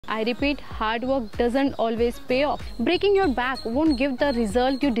I repeat, hard work doesn't always pay off. Breaking your back won't give the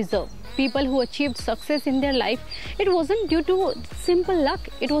result you deserve. People who achieved success in their life, it wasn't due to simple luck.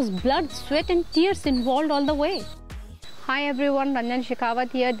 It was blood, sweat and tears involved all the way. Hi everyone, Ranjan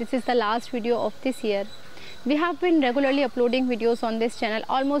Shekhawat here. This is the last video of this year. We have been regularly uploading videos on this channel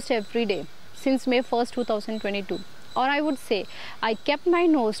almost every day since May 1st, 2022. Or I would say, I kept my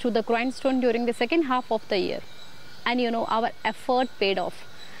nose to the grindstone during the second half of the year. And you know, our effort paid off.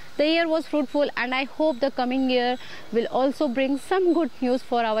 The year was fruitful and I hope the coming year will also bring some good news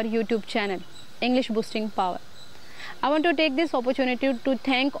for our YouTube channel, English Boosting Power. I want to take this opportunity to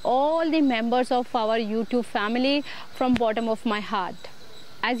thank all the members of our YouTube family from bottom of my heart.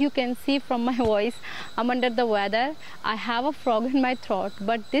 As you can see from my voice, I'm under the weather. I have a frog in my throat,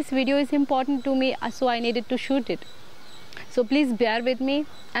 but this video is important to me, so I needed to shoot it. So please bear with me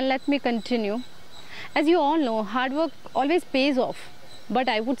and let me continue. As you all know, hard work always pays off, but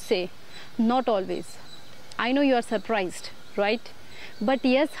I would say not always. I know you are surprised, right? But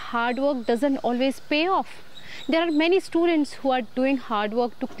yes, hard work doesn't always pay off. There are many students who are doing hard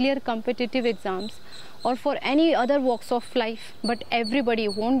work to clear competitive exams or for any other walks of life, but everybody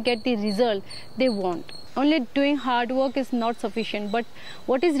won't get the result they want. Only doing hard work is not sufficient, but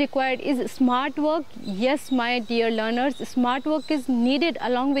what is required is smart work. Yes, my dear learners, smart work is needed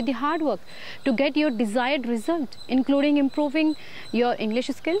along with the hard work to get your desired result, including improving your English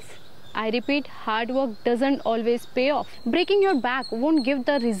skills. I repeat, hard work doesn't always pay off. Breaking your back won't give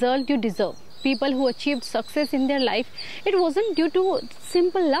the result you deserve. People who achieved success in their life, it wasn't due to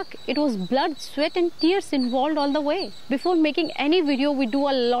simple luck. It was blood, sweat and tears involved all the way. Before making any video, we do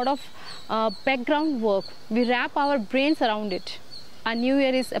a lot of background work. We wrap our brains around it. A new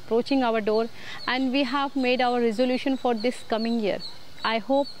year is approaching our door and we have made our resolution for this coming year. I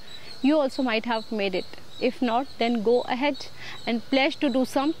hope you also might have made it. If not, then go ahead and pledge to do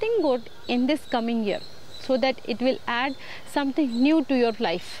something good in this coming year, so that it will add something new to your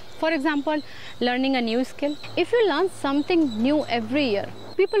life. For example, learning a new skill. If you learn something new every year,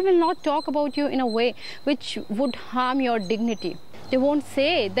 people will not talk about you in a way which would harm your dignity. They won't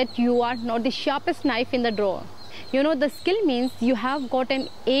say that you are not the sharpest knife in the drawer. You know, the skill means you have got an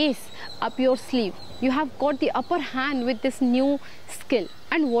ace up your sleeve. You have got the upper hand with this new skill.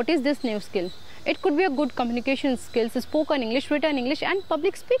 And what is this new skill? It could be a good communication skills, spoken English, written English and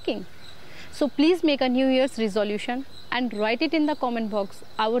public speaking. So please make a New Year's resolution and write it in the comment box.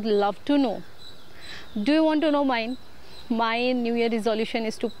 I would love to know. Do you want to know mine? My New Year resolution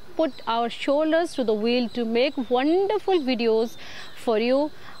is to put our shoulders to the wheel to make wonderful videos for you,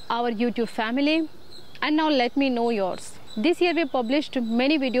 our YouTube family. And now let me know yours. This year we published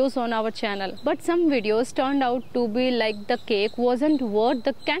many videos on our channel, but some videos turned out to be like the cake wasn't worth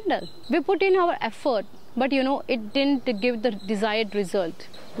the candle. We put in our effort, but you know, it didn't give the desired result.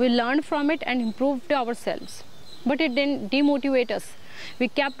 We learned from it and improved ourselves, but it didn't demotivate us. We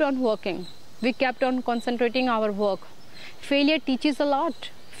kept on working. We kept on concentrating our work. Failure teaches a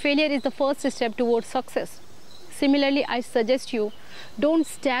lot. Failure is the first step towards success. Similarly, I suggest you don't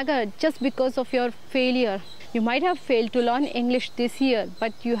stagger just because of your failure. You might have failed to learn English this year,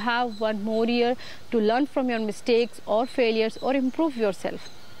 but you have one more year to learn from your mistakes or failures or improve yourself.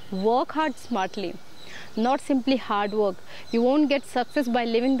 Work hard smartly, not simply hard work. You won't get success by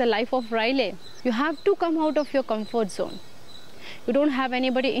living the life of Riley. You have to come out of your comfort zone. You don't have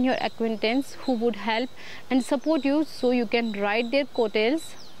anybody in your acquaintance who would help and support you so you can ride their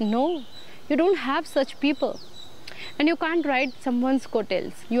coattails. No, you don't have such people. And you can't ride someone's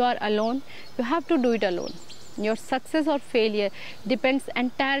coattails. You are alone. You have to do it alone. Your success or failure depends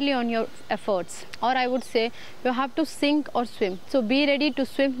entirely on your efforts. Or I would say, you have to sink or swim. So be ready to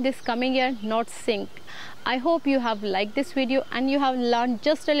swim this coming year, not sink. I hope you have liked this video and you have learned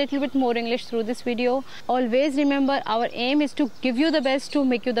just a little bit more English through this video. Always remember, our aim is to give you the best, to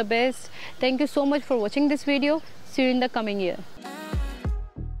make you the best. Thank you so much for watching this video. See you in the coming year.